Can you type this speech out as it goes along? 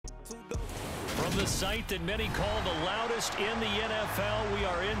From the site that many call the loudest in the NFL, we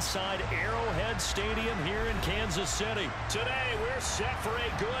are inside Arrowhead Stadium here in Kansas City. Today, we're set for a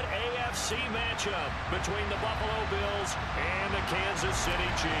good AFC matchup between the Buffalo Bills and the Kansas City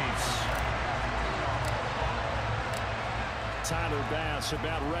Chiefs. Tyler Bass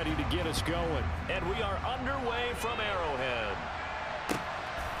about ready to get us going. And we are underway from Arrowhead.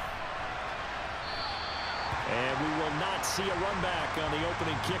 And we will not see a run back on the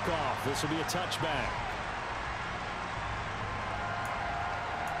opening kickoff. This will be a touchback.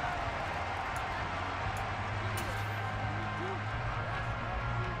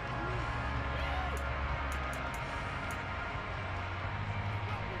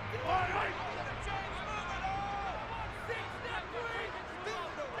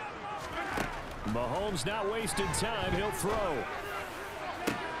 Mahomes not wasting time. He'll throw.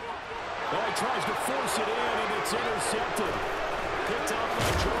 Oh, he tries to force it in, and it's intercepted. Picked off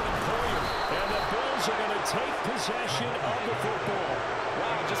by Jordan Poyer. And the Bills are going to take possession of the football.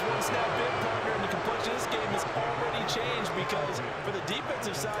 Wow, just one snap in, partner, and the complexion of this game has already changed because for the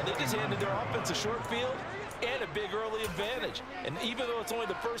defensive side, they just handed their offense a short field and a big early advantage. And even though it's only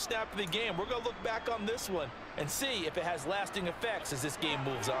the first snap of the game, we're going to look back on this one and see if it has lasting effects as this game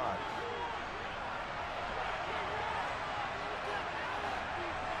moves on.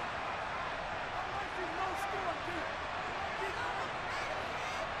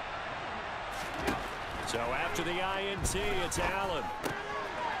 So after the INT, it's Allen.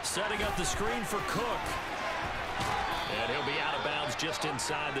 Setting up the screen for Cook. And he'll be out of bounds just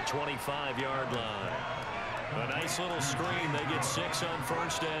inside the 25-yard line. A nice little screen. They get 6 on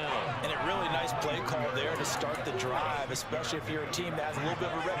first down. And a really nice play call there to start the drive, especially if you're a team that has a little bit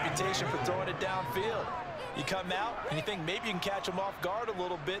of a reputation for throwing it downfield. You come out and you think maybe you can catch them off guard a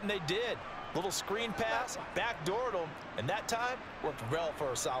little bit, and they did. Little screen pass, backdoored them, and that time worked well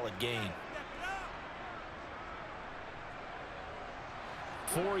for a solid gain.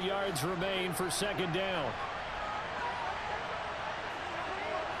 4 yards remain for second down.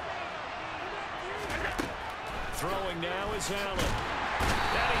 Throwing now is Allen.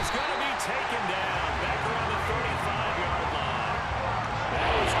 And he's going to be taken down back around the 35-yard line.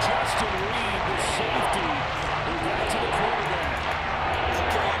 That was Justin Reed, the safety, who got to the quarterback.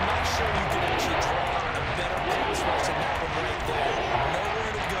 Okay, I'm not sure you can actually draw a better pass rush than that one right there.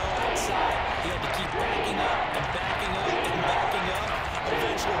 Nowhere to go outside. He had to keep backing up and backing up and backing up.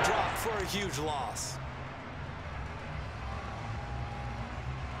 Eventual drop for a huge loss.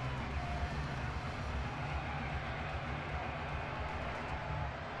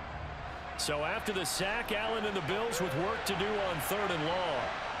 So after the sack, Allen and the Bills with work to do on 3rd and long.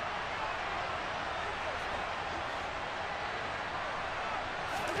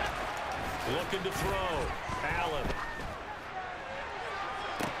 Looking to throw. Allen.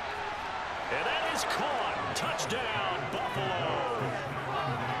 And that is caught. Touchdown, Buffalo.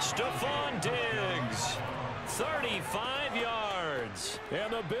 Stephon Diggs, 35 yards.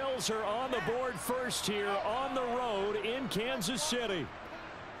 And the Bills are on the board first here on the road in Kansas City.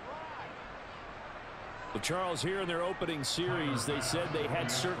 Well, Charles, here in their opening series, they said they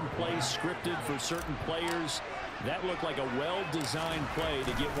had certain plays scripted for certain players. That looked like a well-designed play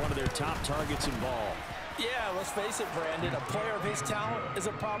to get one of their top targets involved. Yeah, let's face it, Brandon. A player of his talent is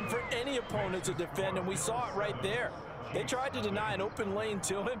a problem for any opponent to defend, and we saw it right there. They tried to deny an open lane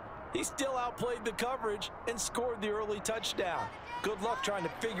to him. He still outplayed the coverage and scored the early touchdown. Good luck trying to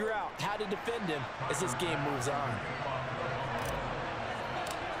figure out how to defend him as this game moves on.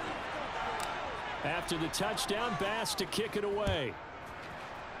 After the touchdown, Bass to kick it away.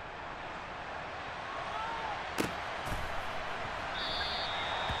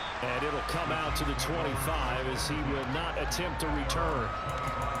 And it'll come out to the 25 as he will not attempt a return.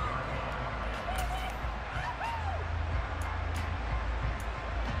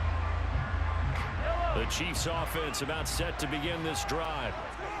 The Chiefs offense about set to begin this drive.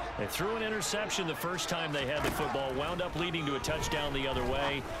 They threw an interception the first time they had the football, wound up leading to a touchdown the other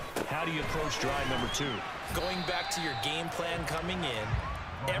way. How do you approach drive number 2? Going back to your game plan coming in,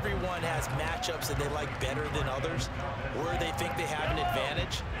 everyone has matchups that they like better than others, where they think they have an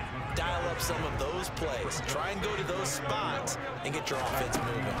advantage. Dial up some of those plays. Try and go to those spots and get your offense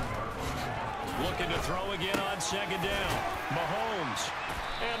moving. Looking to throw again on second down. Mahomes.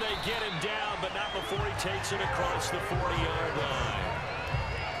 And they get him down, but not before he takes it across the 40-yard line.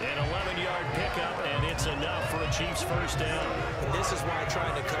 An 11-yard pickup, and it's enough for a Chiefs first down. This is why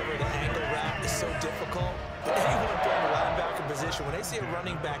trying to cover the angle route is so difficult. But anyone playing the linebacker position, when they see a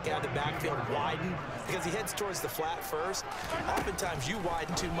running back out of the backfield widen, because he heads towards the flat first, oftentimes you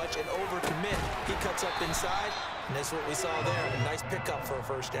widen too much and overcommit. He cuts up inside. And that's what we saw there. A nice pickup for a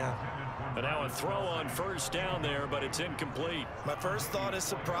first down. And now a throw on first down there, but it's incomplete. My first thought is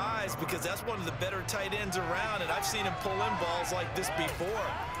surprise, because that's one of the better tight ends around, and I've seen him pull in balls like this before.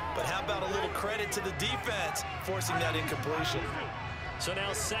 But how about a little credit to the defense forcing that incompletion? So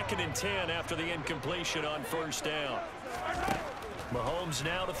now 2nd and 10 after the incompletion on first down. Mahomes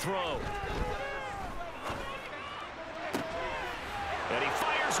now to throw. And he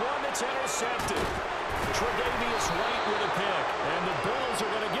fires one that's intercepted. Tre'Davious White with a pick. And the Bills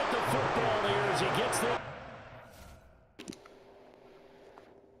are going to get the football here as he gets the...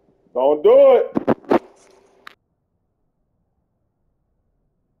 Don't do it.